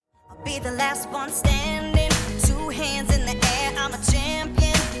be the last one standing. Two hands in the air, I'm a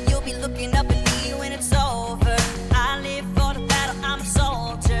champion. You'll be looking up at me when it's over. I live for the battle, I'm a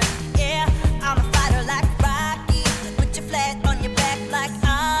soldier. Yeah, I'm a fighter like Rocky. Put your flag on your back like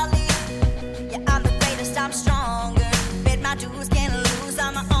Ali. Yeah, I'm the greatest, I'm stronger. Bet my dues, can't lose,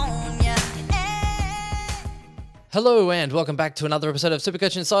 I'ma own ya. Hey. Hello and welcome back to another episode of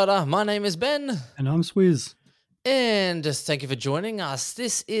Supercoach Insider. My name is Ben. And I'm Swizz. And just thank you for joining us.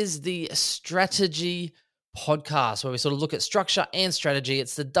 This is the Strategy Podcast where we sort of look at structure and strategy.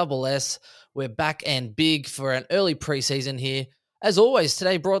 It's the double S. We're back and big for an early preseason here. As always,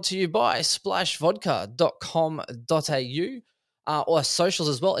 today brought to you by splashvodka.com.au or socials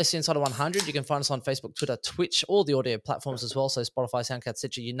as well, SC Insider 100. You can find us on Facebook, Twitter, Twitch, all the audio platforms as well, so Spotify, SoundCloud,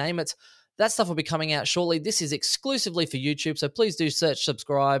 Stitcher, you name it. That stuff will be coming out shortly. This is exclusively for YouTube, so please do search,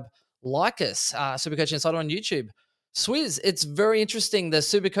 subscribe, like us, Supercoach Insider on YouTube. Swizz, it's very interesting. The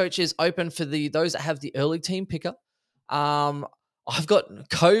Supercoach is open for those that have the early team picker. I've got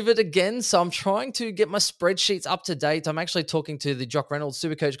COVID again, so I'm trying to get my spreadsheets up to date. I'm actually talking to the Jock Reynolds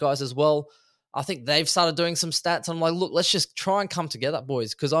Supercoach guys as well. I think they've started doing some stats. I'm like, look, let's just try and come together,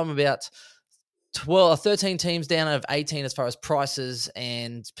 boys, because I'm about 13 teams down out of 18 as far as prices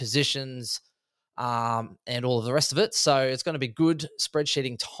and positions and all of the rest of it. So it's going to be good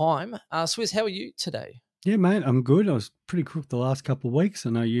spreadsheeting time. Swizz, how are you today? Yeah, mate, I'm good. I was pretty crook the last couple of weeks.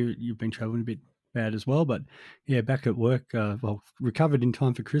 I know you've been traveling a bit bad as well, but yeah, back at work, recovered in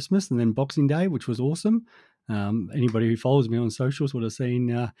time for Christmas and then Boxing Day, which was awesome. Anybody who follows me on socials would have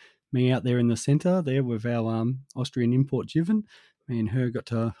seen me out there in the centre there with our Austrian import Jiven. Me and her got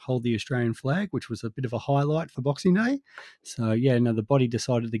to hold the Australian flag, which was a bit of a highlight for Boxing Day. So, yeah, the body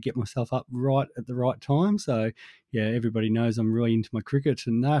decided to get myself up right at the right time. So, yeah, everybody knows I'm really into my cricket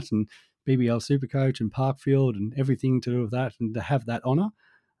and that, and BBL Supercoach and Parkfield and everything to do with that. And to have that honour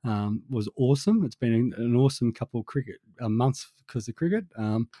was awesome. It's been an awesome couple of months because of cricket.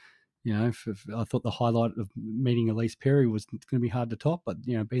 I thought the highlight of meeting Elise Perry was going to be hard to top, but,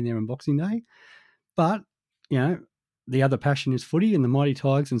 being there on Boxing Day. But, the other passion is footy and the Mighty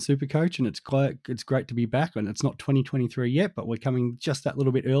Tigers and Supercoach, and it's great to be back. And it's not 2023 yet, but we're coming just that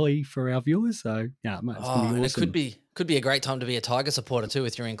little bit early for our viewers. So yeah, mate, it's gonna be awesome. And it could be a great time to be a Tiger supporter too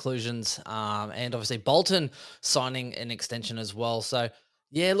with your inclusions, and obviously Bolton signing an extension as well. So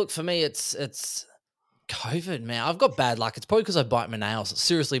yeah, look, for me, it's COVID, man. I've got bad luck. It's probably because I bite my nails.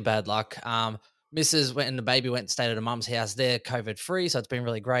 Seriously, bad luck. Mrs. went and the baby went and stayed at her mum's house. They're COVID free, so it's been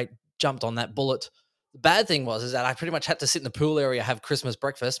really great. Jumped on that bullet. The bad thing is that I pretty much had to sit in the pool area, have Christmas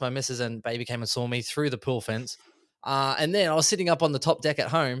breakfast. My missus and baby came and saw me through the pool fence. And then I was sitting up on the top deck at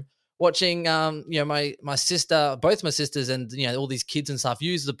home watching, my sister, both my sisters and, all these kids and stuff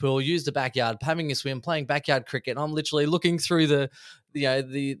use the pool, use the backyard, having a swim, playing backyard cricket. And I'm literally looking through the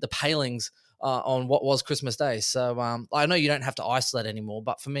palings on what was Christmas Day. So I know you don't have to isolate anymore,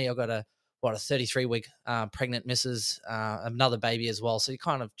 but for me, I've got a 33-week pregnant missus, another baby as well. So you're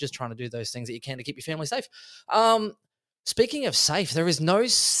kind of just trying to do those things that you can to keep your family safe. Speaking of safe, there is no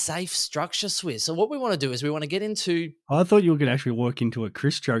safe structure, Swizz. So what we want to do is we want to get into... I thought you were going to actually work into a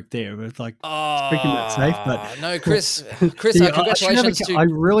Chris joke there. It's like, speaking of safe, but... No, Chris, congratulations I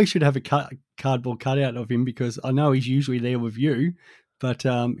really should have a cardboard cutout of him because I know he's usually there with you, but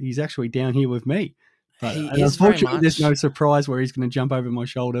he's actually down here with me. But unfortunately, there's no surprise where he's going to jump over my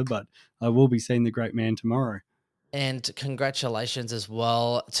shoulder, but I will be seeing the great man tomorrow. And congratulations as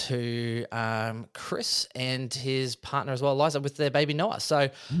well to Chris and his partner as well, Eliza, with their baby Noah. So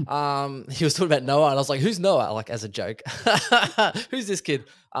he was talking about Noah, and I was like, who's Noah? Like, as a joke. Who's this kid?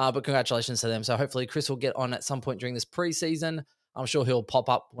 But congratulations to them. So hopefully Chris will get on at some point during this preseason. I'm sure he'll pop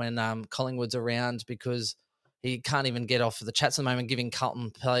up when Collingwood's around because he can't even get off the chats at the moment, giving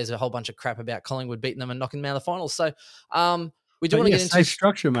Carlton players a whole bunch of crap about Collingwood beating them and knocking them out of the finals. So we do want to get into... Safe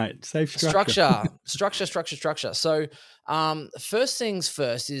structure, mate. Safe structure. Structure. So first things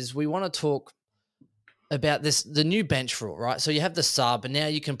first is we want to talk about the new bench rule, right? So you have the sub, and now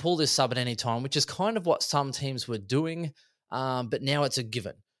you can pull this sub at any time, which is kind of what some teams were doing, but now it's a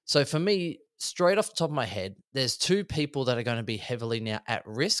given. So for me, straight off the top of my head, there's two people that are going to be heavily now at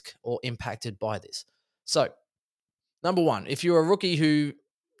risk or impacted by this. So number one, if you're a rookie who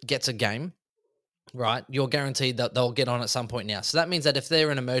gets a game, right, you're guaranteed that they'll get on at some point now. So that means that if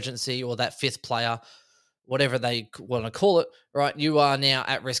they're an emergency or that fifth player, whatever they want to call it, right, you are now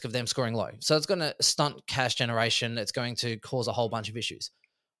at risk of them scoring low. So it's going to stunt cash generation. It's going to cause a whole bunch of issues.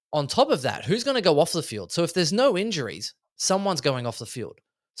 On top of that, who's going to go off the field? So if there's no injuries, someone's going off the field.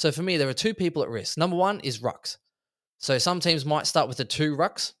 So for me, there are two people at risk. Number one is rucks. So some teams might start with the two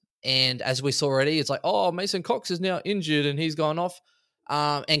rucks. And as we saw already, it's like, oh, Mason Cox is now injured and he's gone off.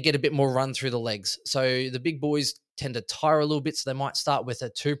 and get a bit more run through the legs. So the big boys tend to tire a little bit, so they might start with a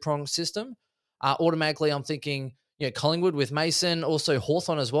two-pronged system. Automatically, I'm thinking, Collingwood with Mason, also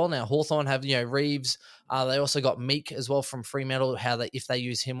Hawthorn as well. Now, Hawthorn have, Reeves. They also got Meek as well from Fremantle, if they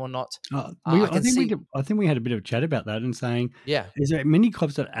use him or not. I can see. I think we had a bit of a chat about that and saying, Yeah. is there many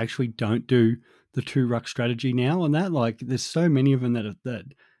clubs that actually don't do the two ruck strategy now on that? Like, there's so many of them that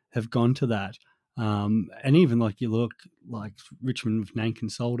have gone to that. And even like you look like Richmond with Nank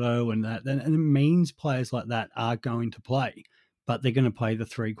and Soldo and that, and it means players like that are going to play, but they're going to play the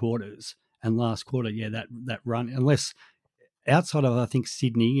three quarters. And last quarter, that run, unless outside of, I think,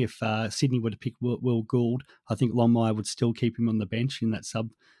 Sydney, if Sydney were to pick Will Gould, I think Longmire would still keep him on the bench in that sub.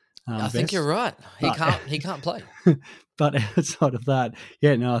 I think you're right. He can't play. But outside of that,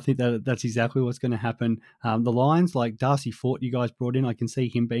 I think that's exactly what's going to happen. The Lions, like Darcy Fort, you guys brought in, I can see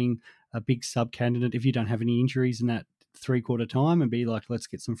him being a big sub candidate if you don't have any injuries in that 3/4 time, and be like, let's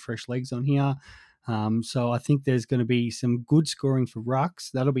get some fresh legs on here. So I think there's going to be some good scoring for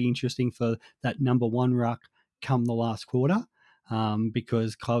rucks. That'll be interesting for that number one ruck come the last quarter,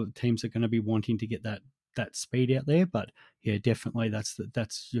 because club teams are going to be wanting to get that speed out there. But definitely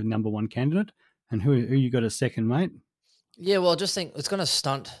that's your number one candidate. And who you got a second, mate? Yeah, well, I just think it's going to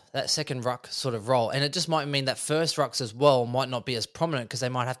stunt that second ruck sort of role. And it just might mean that first rucks as well might not be as prominent because they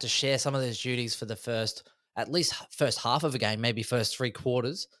might have to share some of those duties for at least first half of a game, maybe first 3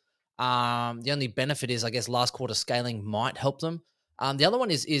 quarters. The only benefit is, I guess, last quarter scaling might help them. The other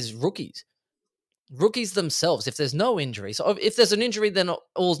one is rookies. Rookies themselves, if there's no injury. So if there's an injury, then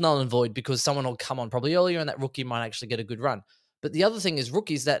all's null and void because someone will come on probably earlier and that rookie might actually get a good run. But the other thing is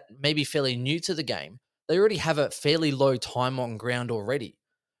rookies that may be fairly new to the game, they already have a fairly low time on ground already,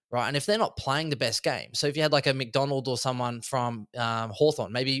 right? And if they're not playing the best game, so if you had like a McDonald or someone from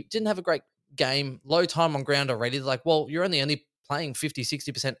Hawthorn, maybe didn't have a great game, low time on ground already, they're like, well, you're only playing 50,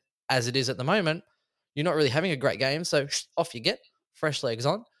 60% as it is at the moment. You're not really having a great game, so off you get, fresh legs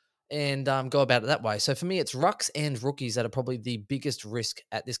on, and go about it that way. So for me, it's rucks and rookies that are probably the biggest risk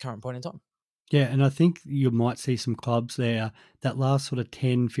at this current point in time. Yeah, and I think you might see some clubs there that last sort of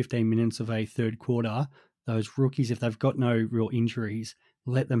 10, 15 minutes of a third quarter, those rookies, if they've got no real injuries,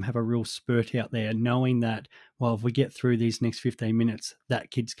 let them have a real spurt out there, knowing that, well, if we get through these next 15 minutes,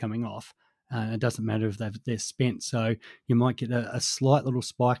 that kid's coming off. It doesn't matter if they're spent. So you might get a slight little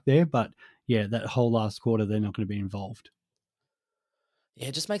spike there, but that whole last quarter, they're not going to be involved. Yeah,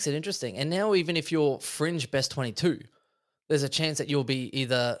 it just makes it interesting. And now even if you're fringe best 22, there's a chance that you'll be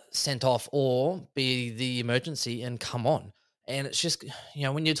either sent off or be the emergency and come on. And it's just,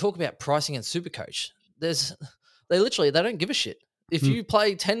 when you talk about pricing and Supercoach, they don't give a shit. If you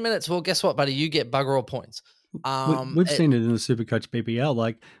play 10 minutes, well, guess what, buddy? You get bugger all points. We've seen it in the Supercoach BBL.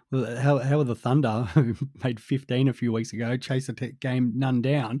 Like, how are the Thunder, who made 15 a few weeks ago, chase a game none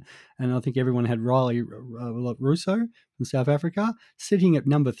down? And I think everyone had Riley Russo from South Africa sitting at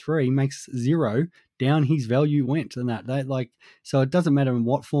number 3, makes 0. Down his value went, and so it doesn't matter in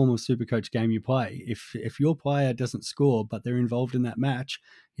what form of Supercoach game you play. If your player doesn't score, but they're involved in that match,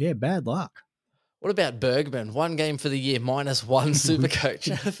 bad luck. What about Bergman? 1 game for the year, -1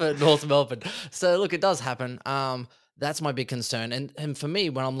 Supercoach for North Melbourne. So look, it does happen. That's my big concern. And for me,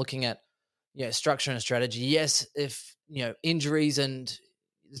 when I'm looking at structure and strategy, yes, if injuries and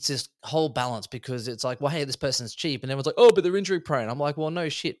it's this whole balance, because it's like, well, hey, this person's cheap, and everyone's like, oh, but they're injury prone. I'm like, well, no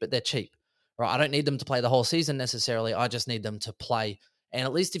shit, but they're cheap, right? I don't need them to play the whole season necessarily. I just need them to play. And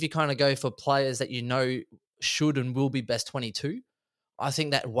at least if you kind of go for players that should and will be best 22. I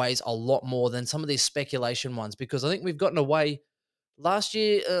think that weighs a lot more than some of these speculation ones, because I think we've gotten away last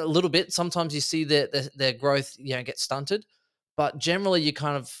year a little bit. Sometimes you see their growth get stunted, but generally you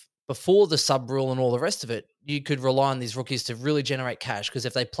kind of, before the sub rule and all the rest of it, you could rely on these rookies to really generate cash, because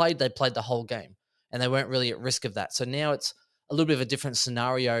if they played the whole game and they weren't really at risk of that. So now it's a little bit of a different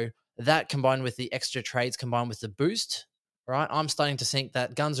scenario. That combined with the extra trades, combined with the boost, right? I'm starting to think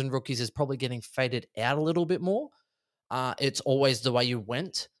that guns and rookies is probably getting faded out a little bit more. It's always the way you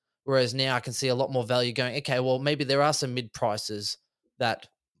went. Whereas now I can see a lot more value going, okay, well, maybe there are some mid prices that,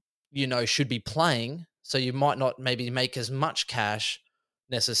 should be playing. So you might not maybe make as much cash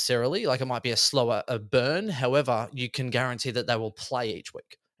necessarily. Like it might be a burn. However, you can guarantee that they will play each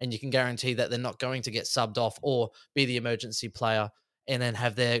week, and you can guarantee that they're not going to get subbed off or be the emergency player and then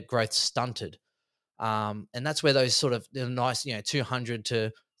have their growth stunted. And that's where those sort of nice, $200,000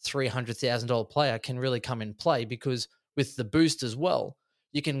 to $300,000 player can really come in play, because with the boost as well,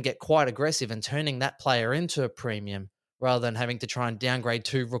 you can get quite aggressive in turning that player into a premium rather than having to try and downgrade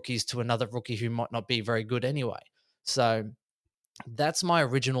 2 rookies to another rookie who might not be very good anyway. So that's my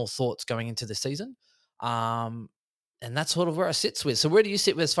original thoughts going into the season. And that's sort of where I sit with. So where do you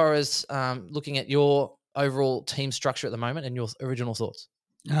sit with as far as looking at your overall team structure at the moment and your original thoughts?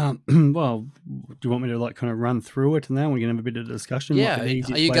 Well, do you want me to like kind of run through it and then we can have a bit of discussion? Might Yeah. be the Are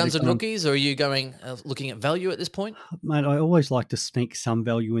easiest you way to guns and kind of, rookies, or are you going looking at value at this point? mate, I always like to sneak some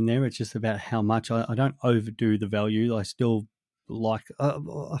value in there. It's just about how much. I don't overdo the value. I still like,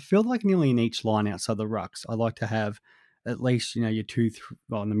 I feel like nearly in each line outside the rucks, I like to have at least, your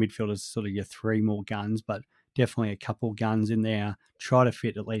well, in the midfield is sort of your three more guns, but definitely a couple guns in there. Try to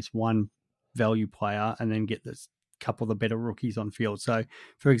fit at least one value player and then get this couple of the better rookies on field. So,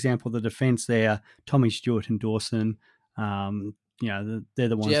 for example, the defense there, Tommy Stewart and Dawson, they're the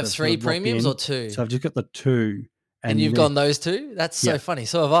Do ones you have that three sort of lock premiums in. or two? So I've just got the two, And you've then gone those two? That's so yeah, funny.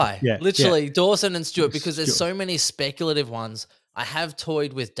 So have I. yeah, Literally, Dawson and Stewart, because there's Stewart, so many speculative ones. I have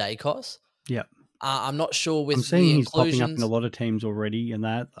toyed with Dacos. yeah. I'm not sure I'm with seeing the he's popping up in a inclusions. lot of teams already, and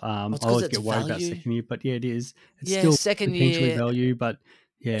that I Well, it's because always it's get worried about value. second year, but yeah, it is. It's Yeah, still second potentially year, value, but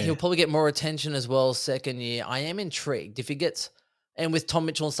he'll yeah, probably get more attention as well second year. I am intrigued if he gets, and with Tom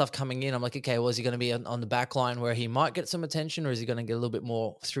Mitchell and stuff coming in, I'm like, okay, well, is he going to be on the back line where he might get some attention, or is he going to get a little bit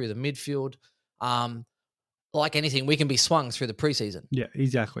more through the midfield? Like anything, we can be swung through the preseason. yeah,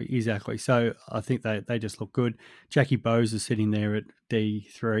 exactly. So I think they just look good. Jackie Bowes is sitting there at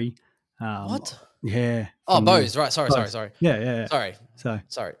D3. What? Yeah. Oh, Bose, right. Sorry. Bowes. Yeah. So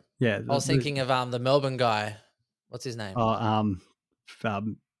Sorry. yeah, I was thinking of the Melbourne guy. What's his name? oh, um, the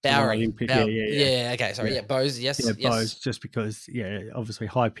one I Bowery. didn't pick. Yeah. Yeah. Okay. Sorry. Yeah. Yeah. Bose. Yes. Yeah, Yes. Bowes, just because, obviously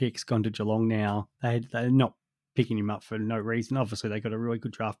high picks gone to Geelong now. They're not picking him up for no reason. Obviously, they got a really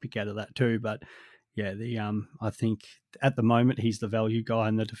good draft pick out of that too. But yeah, I think at the moment he's the value guy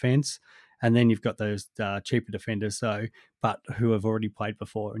in the defence, and then you've got those cheaper defenders, but who have already played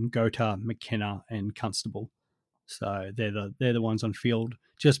before, and Gota, McKenna, and Constable. So they're the ones on field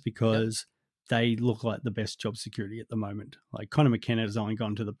just because they look like the best job security at the moment. Like Connor McKenna has only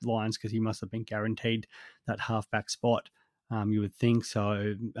gone to the Lions because he must have been guaranteed that halfback spot. You would think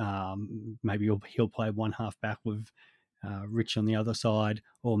so. Maybe he'll play one halfback with Rich on the other side,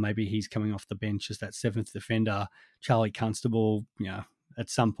 or maybe he's coming off the bench as that seventh defender. Charlie Constable, at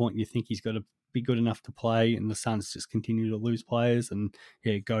some point you think he's got to be good enough to play, and the Suns just continue to lose players. And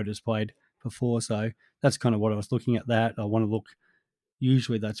Goda's played before, so that's kind of what I was looking at. That I want to look.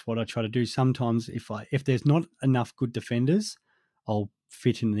 Usually, that's what I try to do. Sometimes, if there's not enough good defenders, I'll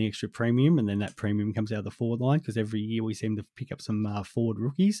fit in the extra premium, and then that premium comes out of the forward line because every year we seem to pick up some forward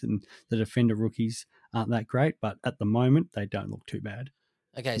rookies, and the defender rookies aren't that great, but at the moment they don't look too bad.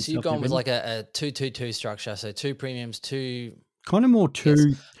 Okay, so you've gone with like a 2-2-2 structure, so two premiums, two. Kind of more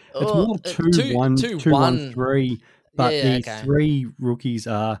two. It's more 2-1-2-1-3, but the three rookies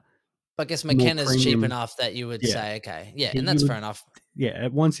are. I guess McKenna's cheap enough that you would say, okay, and that's fair enough. Yeah,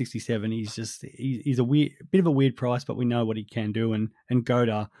 at 167, he's a bit of a weird price, but we know what he can do. And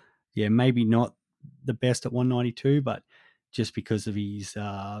Goda, maybe not the best at 192, but just because of his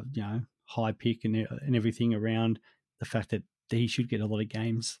high pick and everything around the fact that he should get a lot of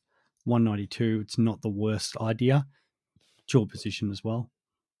games. 192, it's not the worst idea. Dual position as well.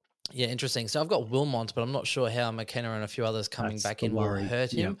 Yeah, interesting. So I've got Wilmont, but I'm not sure how McKenna and a few others coming back in will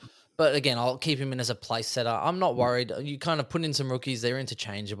hurt him. Yep. But again, I'll keep him in as a place setter. I'm not worried. You kind of put in some rookies; they're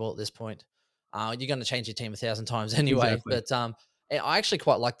interchangeable at this point. You're going to change your team 1,000 times anyway. Exactly. But I actually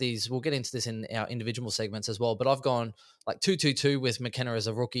quite like these. We'll get into this in our individual segments as well. But I've gone like 2-2-2 with McKenna as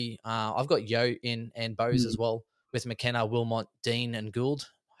a rookie. I've got Yo in and Bowes as well with McKenna, Wilmont, Dean, and Gould,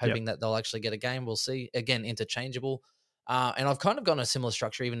 hoping that they'll actually get a game. We'll see. Again, interchangeable. And I've kind of gone a similar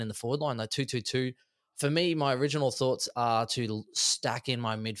structure even in the forward line, like 2-2-2. For me, my original thoughts are to stack in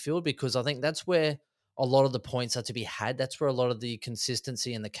my midfield because I think that's where a lot of the points are to be had. That's where a lot of the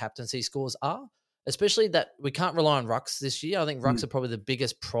consistency and the captaincy scores are, especially that we can't rely on rucks this year. I think rucks are probably the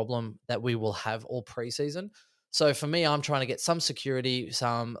biggest problem that we will have all preseason. So for me, I'm trying to get some security,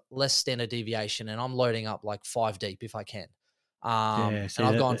 some less standard deviation, and I'm loading up like 5 deep if I can. And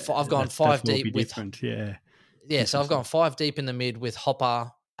I've gone 5 deep with so I've gone 5 deep in the mid with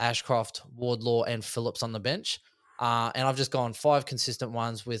Hopper, Ashcroft, Wardlaw, and Phillips on the bench. And I've just gone 5 consistent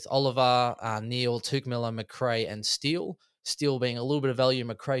ones with Oliver, Neal, Tuke Miller, McRae, and Steele. Steele being a little bit of value.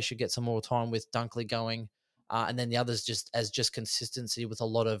 McRae should get some more time with Dunkley going. And then the others just consistency with a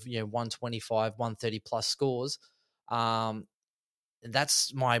lot of 125, 130 plus scores.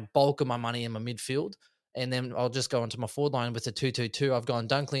 That's my bulk of my money in my midfield. And then I'll just go into my forward line with the 2-2-2. I've gone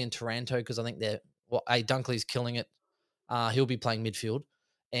Dunkley and Taranto because I think Dunkley's killing it. He'll be playing midfield.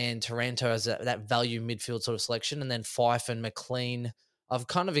 And Taranto has that value midfield sort of selection. And then Fife and McLean. I've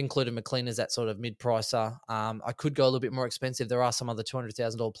kind of included McLean as that sort of mid-pricer. I could go a little bit more expensive. There are some other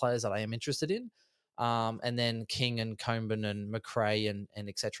 $200,000 players that I am interested in. and then King and Comben and McRae and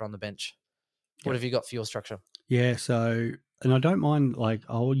etc. on the bench. What Yep. have you got for your structure? Yeah, so and I don't mind, like,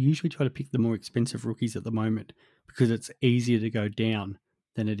 I'll usually try to pick the more expensive rookies at the moment because it's easier to go down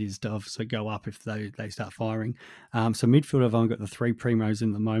than it is to obviously go up if they start firing. So midfield, I've only got the three primos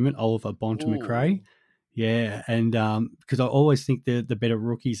in the moment: Oliver, Bont, and McRae. Ooh. Yeah, and because I always think the better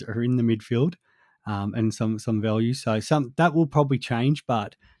rookies are in the midfield, and some value. So some that will probably change,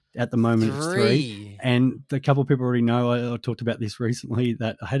 but at the moment it's three. Three. And a couple of people already know I talked about this recently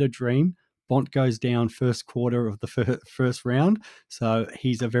that I had a dream. Bont goes down first quarter of the first round, so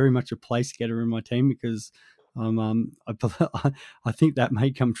he's very much a place getter in my team because I think that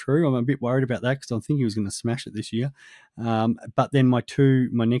may come true. I'm a bit worried about that because I think he was going to smash it this year. But then my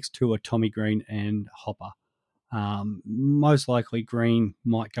next two are Tommy Green and Hopper. Most likely Green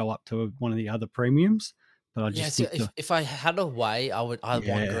might go up to one of the other premiums, but I just So think if I had a way, I'd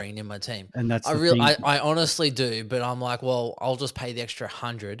want yeah, Green in my team. and that's I the really, thing. I honestly do, but I'm like, well, I'll just pay the extra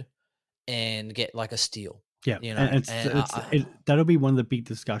 100 and get like a steal. Yeah, You know, and and that'll be one of the big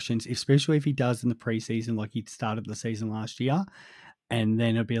discussions, especially if he does in the preseason like he started the season last year, and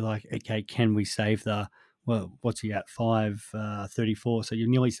then it'll be like, okay, can we save what's he at 534? So you're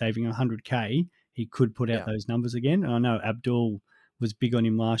nearly saving 100K. He could put out yeah, those numbers again, and I know Abdul was big on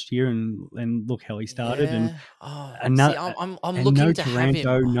him last year, and look how he started, yeah. Oh, and see, no, I'm and no looking to have him.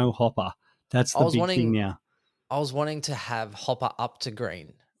 Taranto, no Hopper. That's I the was big thing wanting, now. I was wanting to have Hopper up to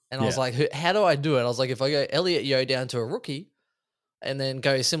Green, and I was Yeah, like, how do I do it? I was like, if I go Elliot Yo down to a rookie, and then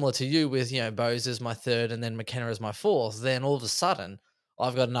go similar to you with, Bose as my third and then McKenna as my fourth, then all of a sudden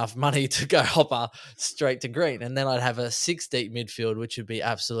I've got enough money to go Hopper straight to Green. And then I'd have a 6 deep midfield, which would be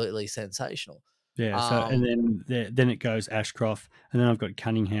absolutely sensational. yeah. So and Um, then it goes Ashcroft, and then I've got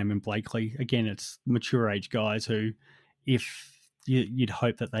Cunningham and Blakely. Again, it's mature age guys who, if you'd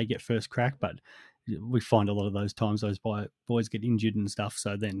hope that they get first crack, but we find a lot of those times those boys get injured and stuff.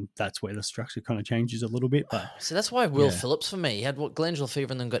 So then that's where the structure kind of changes a little bit. But so that's why Will yeah, Phillips for me, he had what glandular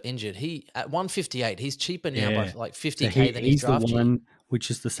fever and then got injured. He at 158, he's cheaper now by yeah. like So 50K than his he's the draft year. one which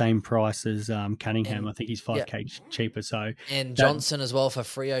is the same price as Cunningham. And I think he's yeah, 5K cheaper. So and that Johnson as well for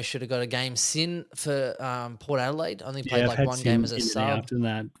Frio should have got a game. Sin for Port Adelaide only played Yeah, I've like had one game Sin as a in and sub. out, and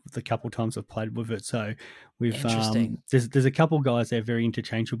that the couple times I've played with it. So we've Interesting. there's a couple guys there very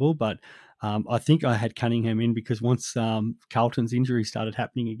interchangeable, but I think I had Cunningham in because once Carlton's injury started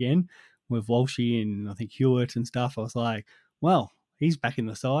happening again with Walshy and I think Hewitt and stuff, I was like, well, he's back in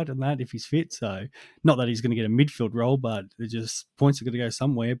the side and that if he's fit. So not that he's going to get a midfield role, but it's just points are going to go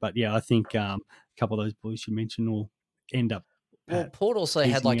somewhere. But yeah, I think a couple of those boys you mentioned will end up Well, Port also had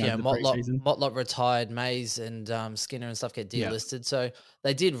easing me like, over the Motlop, preseason. Motlop retired, Mays and Skinner and stuff get Yeah, delisted. So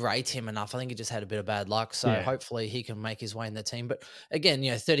they did rate him enough. I think he just had a bit of bad luck. So yeah, hopefully he can make his way in the team. But again,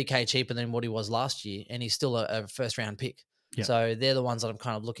 30K cheaper than what he was last year. And he's still a first round pick. yeah. So they're the ones that I'm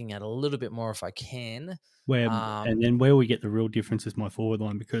kind of looking at a little bit more if I can. Where and Um, then where we get the real difference is my forward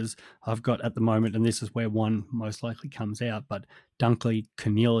line because I've got at the moment, and this is where one most likely comes out, but Dunkley,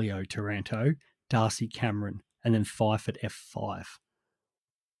 Cornelio, Taranto, Darcy, Cameron, and then Fife at F5.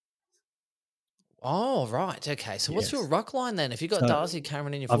 oh, right. Okay. So what's your Yes. ruck line then? If you got So Darcy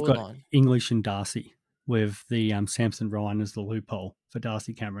Cameron in your I've forward got line? English and Darcy with the Samson Ryan as the loophole for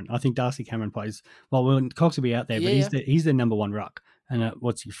Darcy Cameron. I think Darcy Cameron plays well. Cox will be out there, but Yeah. he's their number one ruck. And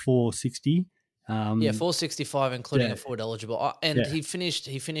what's he 460? Yeah, 465, including Yeah, a forward eligible, and yeah, he finished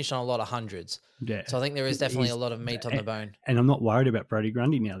on a lot of hundreds, yeah. so I think there is definitely a He's lot of meat on the bone. and I'm not worried about Brody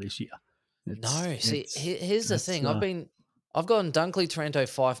Grundy now this year. No, see, It's here's the that's thing. I've gone Dunkley, Taranto,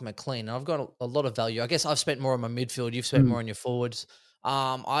 Fife, McLean, and I've got a lot of value. I guess I've spent more on my midfield. You've spent mm, more on your forwards.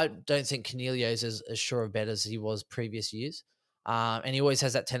 I don't think Cornelio's as sure of bet as he was previous years, and he always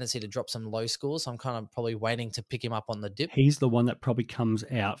has that tendency to drop some low scores. So I'm kind of probably waiting to pick him up on the dip he's the one that probably comes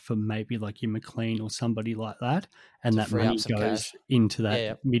out for maybe like your McLean or somebody like that, and to that free up money some goes cash. into that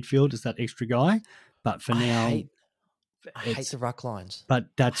Yeah, midfield as that extra guy. But for I now, hate I hate it's the ruck lines. but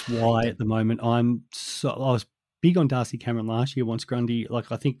I that's hate why at them. the moment I was big on Darcy Cameron last year. Once Grundy,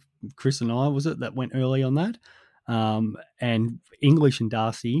 like I think Chris and I was it that went early on that, and English and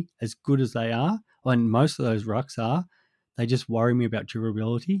Darcy, as good as they are, and most of those rucks are, they just worry me about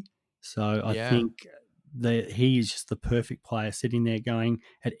durability. So I Yeah. think that he is just the perfect player sitting there going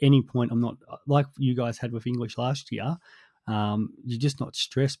at any point. I'm not like you guys had with English last year. You're just not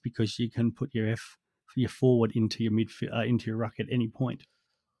stressed because you can put your forward into your midfield into your ruck at any point.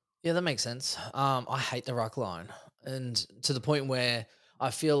 Yeah, that makes sense. I hate the ruck line, and to the point where I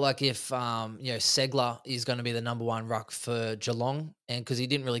feel like if Segler is going to be the number one ruck for Geelong, and because he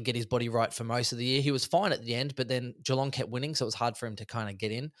didn't really get his body right for most of the year, he was fine at the end, but then Geelong kept winning, so it was hard for him to kind of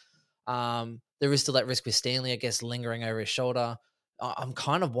get in. There is still that risk with Stanley, I guess, lingering over his shoulder. I'm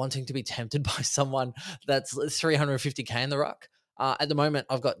kind of wanting to be tempted by someone that's 350k in the ruck. At the moment,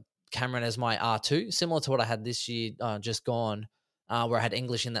 I've got Cameron as my R2, similar to what I had this year, just gone, where I had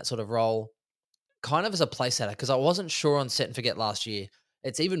English in that sort of role, kind of as a play setter, because I wasn't sure on set and forget last year.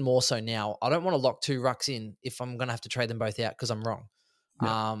 It's even more so now. I don't want to lock 2 rucks in if I'm going to have to trade them both out because I'm wrong.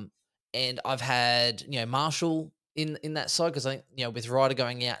 Yeah. And I've had, Marshall in that side because I think, with Ryder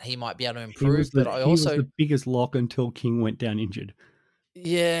going out, he might be able to improve. But I he was also, the biggest lock until King went down injured.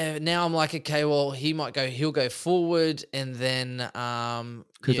 yeah, now I'm like, okay, well, he'll go forward, and then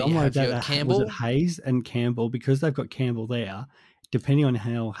Because you I'm worried have your that was it Campbell. Hayes and Campbell, because they've got Campbell there. Depending on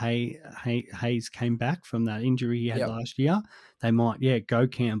how Hayes came back from that injury he had Yep. last year, they might go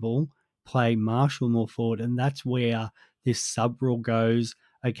Campbell, play Marshall more forward, and that's where this sub rule goes.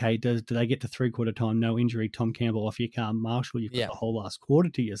 Okay, do they get to 3/4 time, no injury, Tom Campbell off your car, Marshall, you've got Yeah. the whole last quarter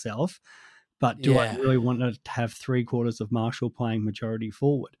to yourself. But do I Yeah. really want to have 3/4 of Marshall playing majority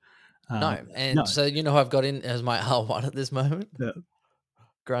forward? No. No. And so who I've got in as my R1 at this moment? Yeah.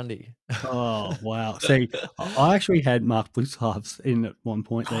 Grundy. Oh wow! See, I actually had Mark Bluesharves in at one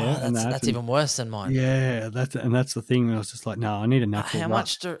point there, Oh, and that's even worse than mine. yeah, that's the thing. I was just like, no, I need a natural How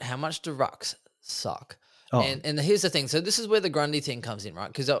ruck. much do rucks suck? Oh, And here's the thing. So this is where the Grundy thing comes in, right?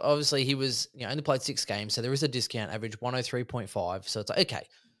 Because obviously he was only played 6 games, so there is a discount, average 103.5. So it's like, okay,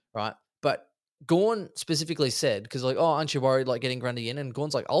 right? But Gorn specifically said, because like, oh, aren't you worried like getting Grundy in? And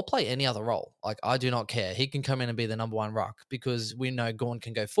Gorn's like, I'll play any other role. Like I do not care. He can come in and be the number 1 ruck because we know Gorn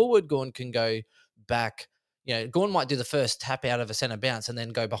can go forward, Gorn can go back. Gorn might do the first tap out of a centre bounce and then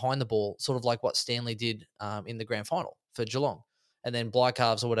go behind the ball, sort of like what Stanley did in the grand final for Geelong. And then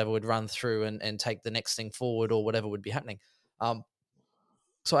Blycarves or whatever would run through and take the next thing forward or whatever would be happening.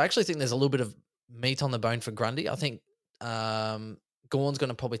 So I actually think there's a little bit of meat on the bone for Grundy. I think Gorn's going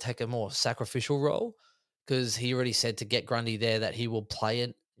to probably take a more sacrificial role because he already said to get Grundy there that he will play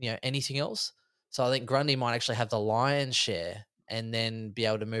it, anything else. So I think Grundy might actually have the lion's share and then be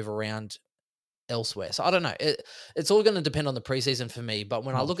able to move around elsewhere. So I don't know. It's all going to depend on the preseason for me. But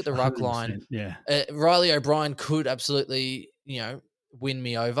when I look at the ruck line, 100%, yeah. Riley O'Brien could absolutely, win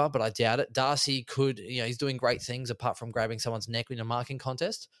me over, but I doubt it. Darcy could, he's doing great things apart from grabbing someone's neck in a marking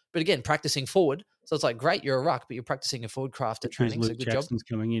contest. But again, practicing forward. So it's like, great, you're a ruck, but you're practicing a forward craft at Because training. So Luke good job. Jackson's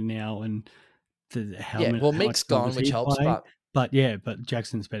coming in now, and Yeah. Well, how much Meek's time gone, does which he helps. play? But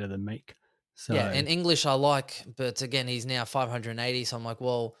Jackson's better than Meek. So Yeah, and English I like, but again, he's now 580. So I'm like,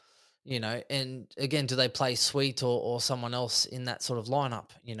 well, and again, do they play Sweet or someone else in that sort of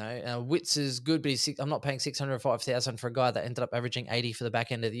lineup? Witts is good, but I'm not paying 605,000 for a guy that ended up averaging 80 for the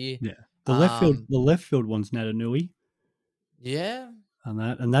back end of the year. yeah, the left field one's Natanui. Yeah,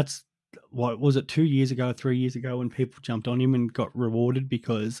 and that's what was it 2 years ago, 3 years ago when people jumped on him and got rewarded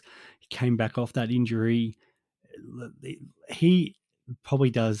because he came back off that injury. He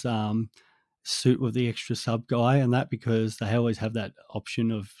probably does suit with the extra sub guy and that because they always have that option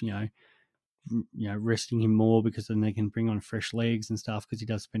of resting him more because then they can bring on fresh legs and stuff because he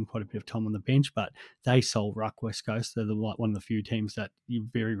does spend quite a bit of time on the bench. But they sold ruck West Coast. They're one of the few teams that you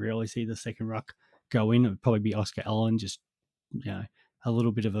very rarely see the second ruck go in. It would probably be Oscar Allen, just a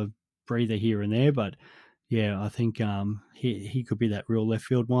little bit of a breather here and there. But yeah, I think he could be that real left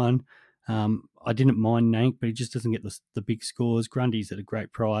field one. I didn't mind Nank, but he just doesn't get the big scores. Grundy's at a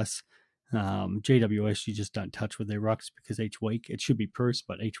great price. GWS, you just don't touch with their rucks because each week it should be Bruce,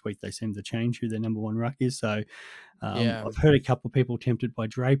 but each week they seem to change who their number 1 ruck is. So I've heard a couple of people tempted by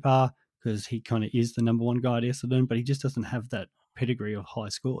Draper because he kind of is the number 1 guy at Essendon, but he just doesn't have that pedigree of high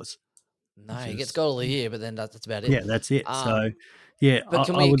scores. No, he gets goal of the year, but then that's about it. Yeah, that's it. So yeah, but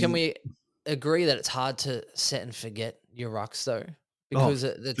can we agree that it's hard to set and forget your rucks though because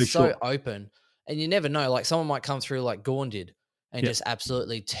it's so open and you never know. Like someone might come through like Gawn did. And just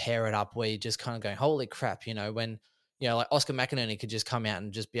absolutely tear it up where you're just kind of going, holy crap, when, like Oscar McInerney could just come out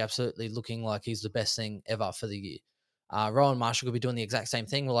and just be absolutely looking like he's the best thing ever for the year. Rowan Marshall could be doing the exact same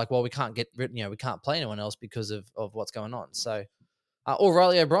thing. We're like, well, we can't we can't play anyone else because of what's going on. So, or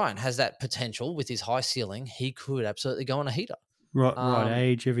Riley O'Brien has that potential with his high ceiling. He could absolutely go on a heater. Right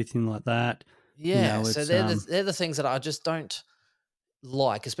age, everything like that. Yeah. So they're the things that I just don't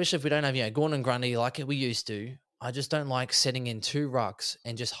like, especially if we don't have, Gawn and Grundy like we used to. I just don't like setting in 2 rucks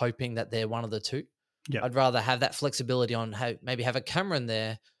and just hoping that they're one of the 2. Yep. I'd rather have that flexibility on maybe have a Cameron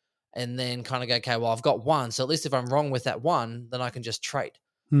there and then kind of go, okay, well, I've got 1. So at least if I'm wrong with that 1, then I can just trade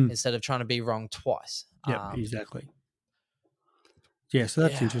instead of trying to be wrong twice. Yeah, exactly. Yeah, so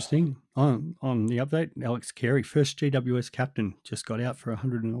that's interesting. On the update, Alex Carey, first GWS captain, just got out for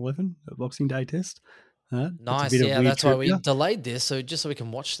 111 at Boxing Day test. That's a Nice. bit of Yeah, weird that's why we trivia. delayed this, so just so we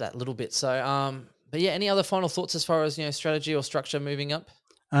can watch that little bit. So, but yeah, any other final thoughts as far as strategy or structure moving up?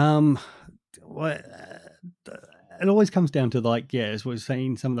 Um, well, it always comes down to like, yeah, as we're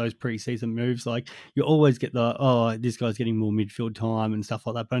saying, some of those preseason moves, like you always get the, oh, this guy's getting more midfield time and stuff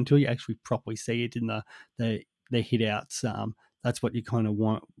like that. But until you actually properly see it in the hit outs, that's what you kind of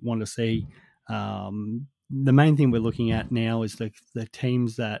want to see. The main thing we're looking at now is the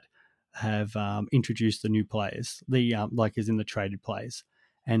teams that have introduced the new players, like as in the traded players,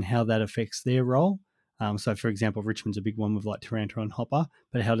 and how that affects their role. So, for example, Richmond's a big one with like Taranto and Hopper,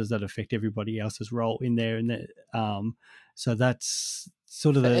 but how does that affect everybody else's role in there? So that's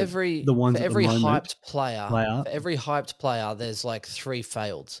sort of For the for ones at the every moment. hyped player, Player, for every hyped player, there's like 3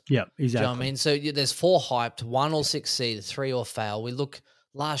 faileds. yeah, Do you know what I exactly. mean? So there's 4 hyped, 1 will succeed, 3 will fail. We look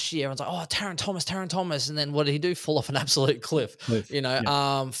last year and it's like, oh, Taron Thomas, and then what did he do? Fall off an absolute cliff. Cliff,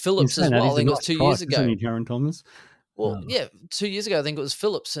 yeah. In Phillips saying as that, well. I he's a think it was nice 2 price, years isn't ago. he, Taron Thomas? Well, yeah, 2 years ago, I think it was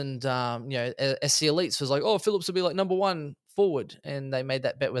Phillips and, SC Elites was like, oh, Phillips will be like number 1 forward. And they made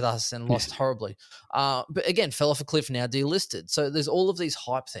that bet with us and lost horribly. But again, fell off a cliff, now delisted. So there's all of these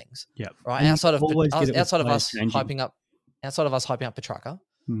hype things, Yeah, right? and you always get it with Outside of players us changing. hyping up Petrarca.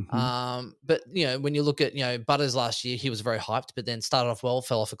 Mm-hmm. But, when you look at, Butters last year, he was very hyped, but then started off well,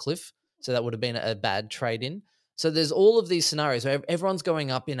 fell off a cliff. So that would have been a bad trade in. So there's all of these scenarios where everyone's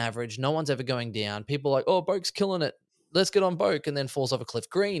going up in average. No one's ever going down. People are like, oh, Boak's killing it. Let's get on Boak, and then falls off a cliff.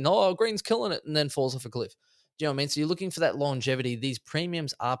 Green's killing it, and then falls off a cliff. Do you know what I mean? So you're looking for that longevity. These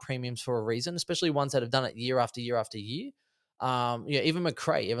premiums are premiums for a reason, especially ones that have done it year after year after year. Even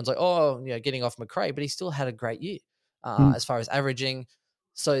McRae, everyone's like, oh, getting off McRae, but he still had a great year as far as averaging.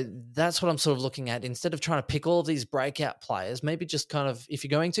 So that's what I'm sort of looking at. Instead of trying to pick all of these breakout players, maybe just kind of, if you're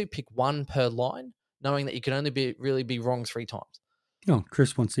going to pick one per line, knowing that you can only really be wrong 3 times. Oh,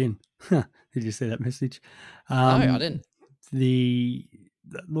 Chris wants in. Did you see that message? No, I didn't.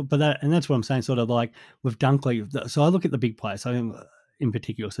 That's what I'm saying. Sort of like with Dunkley. So I look at the big players. So in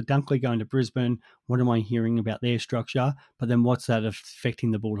particular, so Dunkley going to Brisbane. What am I hearing about their structure? But then what's that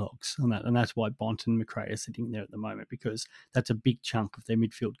affecting the Bulldogs on that? And that's why Bont and McRae are sitting there at the moment, because that's a big chunk of their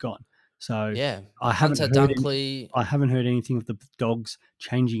midfield gone. So yeah, I haven't heard anything of the Dogs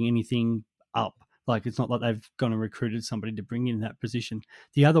changing anything up. Like, it's not like they've gone and recruited somebody to bring in that position.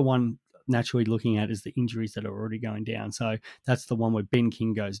 The other one, naturally looking at, is the injuries that are already going down. So that's the one where Ben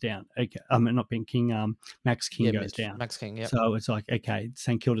King goes down. Okay, not Ben King, Max King goes down. Max King, yeah. So it's like, okay,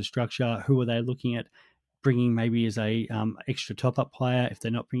 St Kilda structure. Who are they looking at bringing maybe as a extra top up player if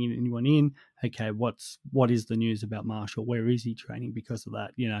they're not bringing anyone in? Okay, what is the news about Marshall? Where is he training because of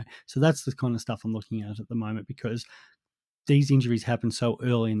that? So that's the kind of stuff I'm looking at the moment, because these injuries happen so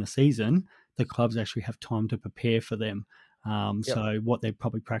early in the season. The clubs actually have time to prepare for them. So what they're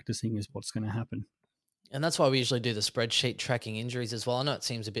probably practicing is what's going to happen. And that's why we usually do the spreadsheet tracking injuries as well. I know it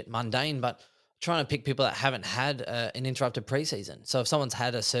seems a bit mundane, but trying to pick people that haven't had an interrupted preseason. So if someone's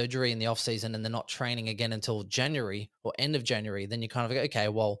had a surgery in the off season and they're not training again until January or end of January, then you kind of go, okay,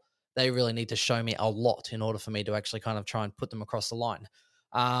 well, they really need to show me a lot in order for me to actually kind of try and put them across the line.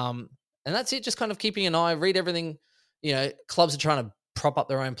 And that's it. Just kind of keeping an eye, read everything. Clubs are trying to prop up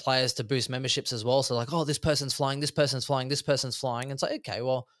their own players to boost memberships as well. So like, oh, this person's flying, this person's flying, this person's flying. And it's like, okay,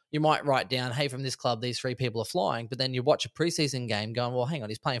 well, you might write down, hey, from this club, these 3 people are flying. But then you watch a preseason game going, well, hang on,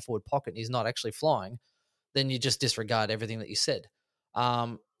 he's playing forward pocket and he's not actually flying. Then you just disregard everything that you said.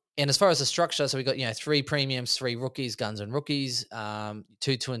 And as far as the structure, so we got, 3 premiums, 3 rookies, guns and rookies, 2,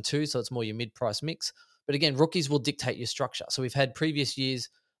 2 and 2. So it's more your mid-price mix. But again, rookies will dictate your structure. So we've had previous years,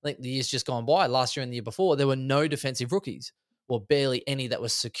 I think the years just gone by, last year and the year before, there were no defensive rookies, or barely any that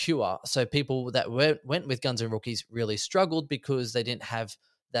was secure. So people that went with guns and rookies really struggled because they didn't have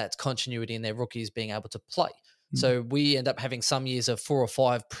that continuity in their rookies being able to play. Mm-hmm. So we end up having some years of 4 or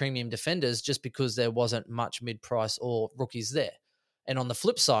 5 premium defenders just because there wasn't much mid-price or rookies there. And on the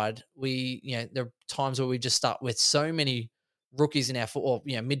flip side, there are times where we just start with so many rookies in our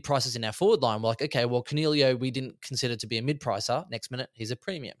mid-prices in our forward line. We're like, okay, well, Cornelio, we didn't consider to be a mid-pricer. Next minute, he's a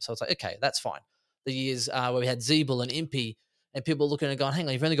premium. So it's like, okay, that's fine. The years where we had Zeeble and Impey, and people looking and going, hang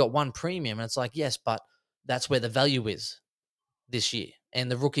on, you've only got 1 premium. And it's like, yes, but that's where the value is this year.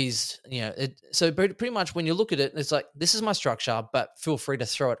 And the rookies, so pretty much when you look at it, it's like, this is my structure, but feel free to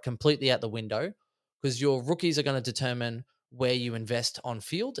throw it completely out the window, because your rookies are going to determine where you invest on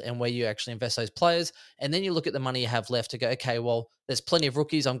field and where you actually invest those players. And then you look at the money you have left to go, okay, well, there's plenty of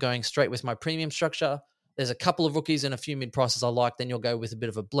rookies. I'm going straight with my premium structure. There's a couple of rookies and a few mid prices I like. Then you'll go with a bit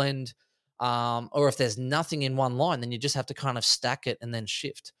of a blend. Or if there's nothing in one line, then you just have to kind of stack it and then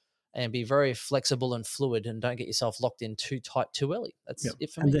shift. and be very flexible and fluid, and don't get yourself locked in too tight too early. That's Yep. it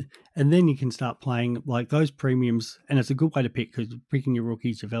for And me. then you can start playing like those premiums, and it's a good way to pick because picking your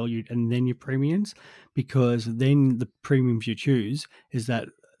rookies are valued and then your premiums, because then the premiums you choose is that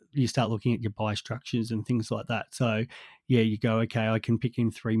you start looking at your buy structures and things like that. So yeah, you go, okay, I can pick in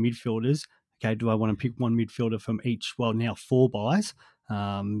 3 midfielders. Okay, do I want to pick one midfielder from each? Well, now 4 buys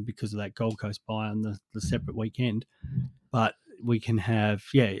because of that Gold Coast buy on the separate weekend. But we can have,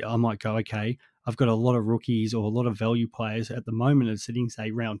 I might go, okay, I've got a lot of rookies or a lot of value players at the moment are sitting,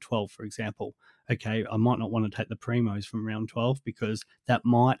 say, round 12, for example. Okay, I might not want to take the primos from round 12 because that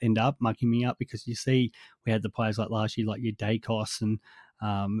might end up mucking me up, because you see we had the players like last year, like your Dacos, and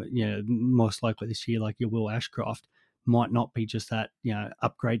most likely this year, like your Will Ashcroft, might not be just that,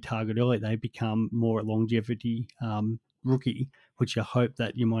 upgrade target early. They become more a longevity rookie, which you hope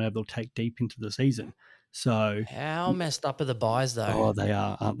that you might be able to take deep into the season. So, How messed up are the buys though? they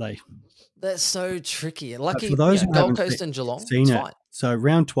are, aren't they? That's so tricky. But for Lucky, those who Gold haven't Coast and Geelong, seen it's it, fine. so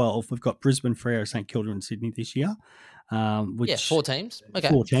round 12, we've got Brisbane, Freo, St Kilda, and Sydney this year, Yeah, which 4 teams. Okay,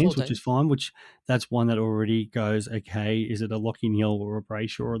 4 teams, which teams. is fine. Which that's one that already goes, okay, is it a Lockie Neal or a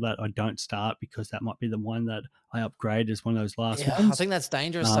Brayshaw, or that I don't start because that might be the one that I upgrade as one of those last Yeah, ones. I think that's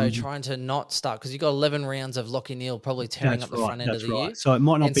dangerous though, trying to not start, because you got 11 rounds of Lockie Neal probably tearing up the front end of That's the right. year. So it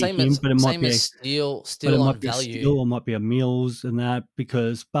might not And be him, but it might same be as Steele on a value. Steele, or might be a Mills and that,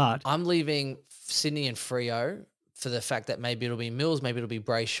 but I'm leaving Sydney and Freo for the fact that maybe it'll be Mills, maybe it'll be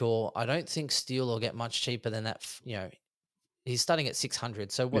Brayshaw. I don't think Steele will get much cheaper than that. He's starting at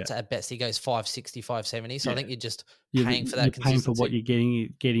 600. So what's at best? He goes 560, 570. So I think you're just paying for that you're consistency. paying for what you're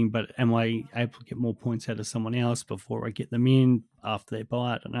getting, but am I able to get more points out of someone else before I get them in after they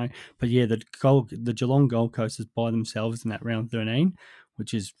buy? I don't know. But yeah, the Geelong Gold Coasters by themselves in that round 13,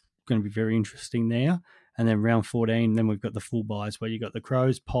 which is going to be very interesting there. And then round 14, then we've got the full buys where you got the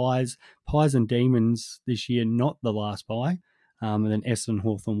Crows, Pies and Demons this year, not the last buy. And then Essendon,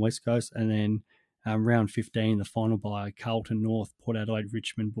 Hawthorn, West Coast, and then round 15, the final buy, Carlton, North, Port Adelaide,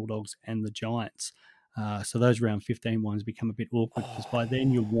 Richmond, Bulldogs, and the Giants. So those round 15 ones become a bit awkward because by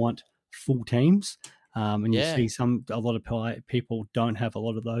then you want full teams. And you see a lot of people don't have a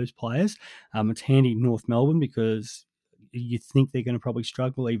lot of those players. It's handy North Melbourne because you think they're going to probably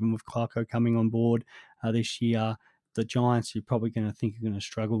struggle, even with Clarko coming on board this year. The Giants, you're probably going to think are going to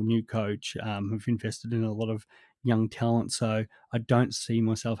struggle. New coach, have invested in a lot of young talent. So I don't see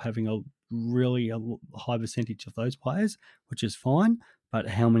myself having a high percentage of those players, which is fine. But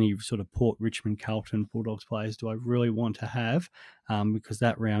how many sort of Port, Richmond, Carlton, Bulldogs players do I really want to have? Because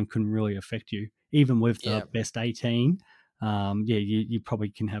that round can really affect you. Even with the best 18, you probably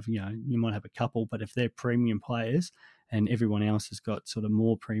can have, you might have a couple, but if they're premium players and everyone else has got sort of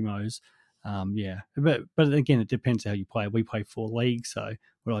more primos, but again, it depends how you play. We play 4 leagues, so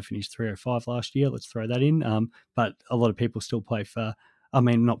I finished 305 last year. Let's throw that in. But a lot of people still play for,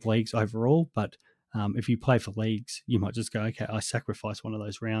 not leagues overall, but if you play for leagues, you might just go, okay, I sacrificed one of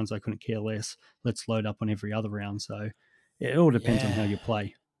those rounds. I couldn't care less. Let's load up on every other round. So it all depends on how you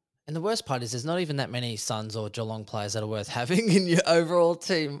play. And the worst part is there's not even that many Suns or Geelong players that are worth having in your overall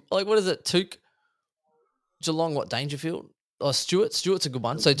team. Like, what is it? Touk, Geelong, Dangerfield? Oh, Stewart. Stewart's a good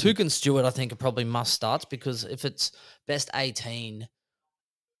one. So Touk and Stewart, I think, are probably must starts, because if it's best 18,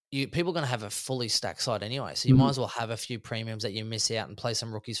 people are going to have a fully stacked side anyway. So you might as well have a few premiums that you miss out and play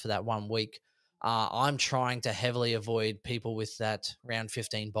some rookies for that 1 week. I'm trying to heavily avoid people with that round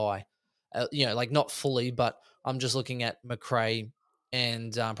 15 buy. Like not fully, but I'm just looking at McRae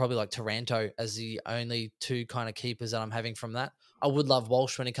and probably like Taranto as the only 2 kind of keepers that I'm having from that. I would love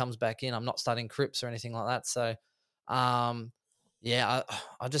Walsh when he comes back in. I'm not starting Cripps or anything like that. So, I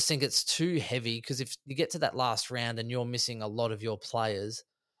just think it's too heavy, because if you get to that last round and you're missing a lot of your players,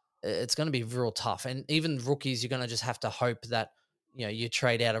 it's going to be real tough. And even rookies, you're going to just have to hope that, you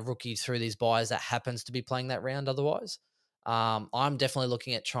trade out a rookie through these buys that happens to be playing that round otherwise. I'm definitely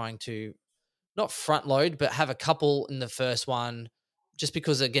looking at trying to not front load, but have a couple in the first one, just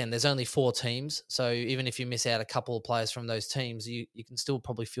because, again, there's only 4 teams. So even if you miss out a couple of players from those teams, you can still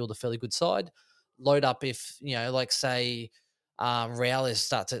probably field a fairly good side. Load up if, like say, Real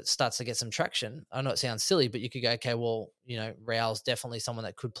starts to get some traction. I know it sounds silly, but you could go, okay, well, Real's definitely someone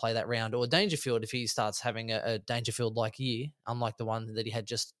that could play that round. Or Dangerfield, if he starts having a Dangerfield-like year, unlike the one that he had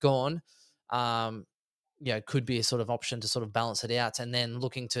just gone, could be a sort of option to sort of balance it out, and then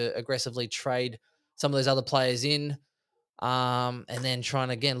looking to aggressively trade some of those other players in. And then trying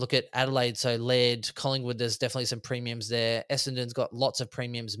to, again, look at Adelaide. So Laird, Collingwood, there's definitely some premiums there. Essendon's got lots of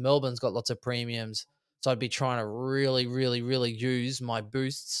premiums. Melbourne's got lots of premiums. So I'd be trying to really, really, really use my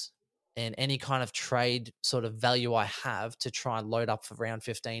boosts and any kind of trade sort of value I have to try and load up for round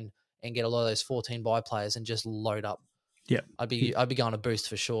 15 and get a lot of those 14 bye players and just load up. Yeah. I'd be going to boost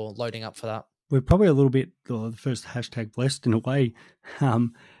for sure, loading up for that. We're probably a little bit the first hashtag blessed in a way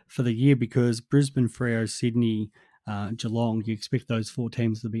for the year, because Brisbane, Freo, Sydney, Geelong, you expect those 4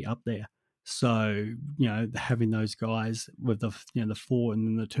 teams to be up there. So, having those guys with the 4 and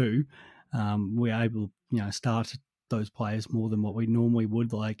then the 2, we're able, start those players more than what we normally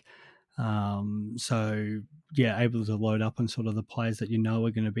would like. So, able to load up on sort of the players that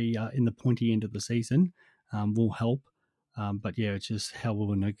are going to be in the pointy end of the season will help. But it's just how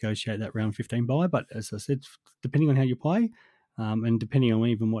we'll negotiate that round 15 bye. But as I said, depending on how you play, and depending on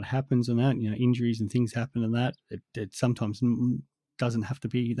even what happens and that, injuries and things happen and that, it sometimes doesn't have to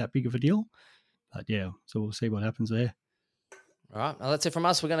be that big of a deal. But so we'll see what happens there. All right, well, that's it from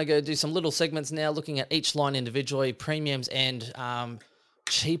us. We're going to go do some little segments now, looking at each line individually, premiums and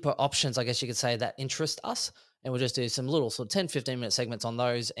cheaper options, I guess you could say, that interest us. And we'll just do some little sort of 10, 15-minute segments on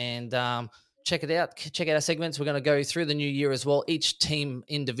those and check it out. Check out our segments. We're going to go through the new year as well, each team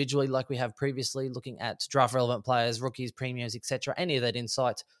individually like we have previously, looking at draft-relevant players, rookies, premiums, etc., any of that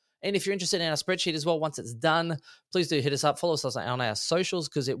insight. And if you're interested in our spreadsheet as well, once it's done, please do hit us up. Follow us on our socials,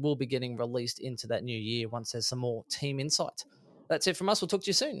 because it will be getting released into that new year once there's some more team insight. That's it from us. We'll talk to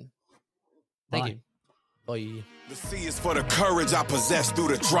you soon. Thank you. Bye. The C is for the courage I possess through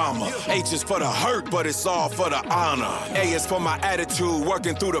the drama. H is for the hurt, but it's all for the honor. A is for my attitude,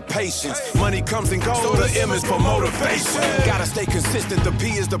 working through the patience. Money comes and goes, so the M is for motivation. Gotta stay consistent, the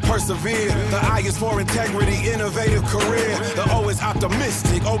P is to persevere. The I is for integrity, innovative career. The O is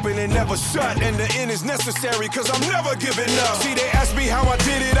optimistic, open and never shut. And the N is necessary, cause I'm never giving up. See, they ask me how I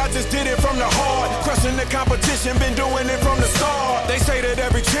did it, I just did it from the heart. Crushing the competition, been doing it from the start. They say that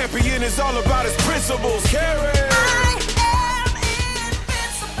every champion is all about his principles. Carry.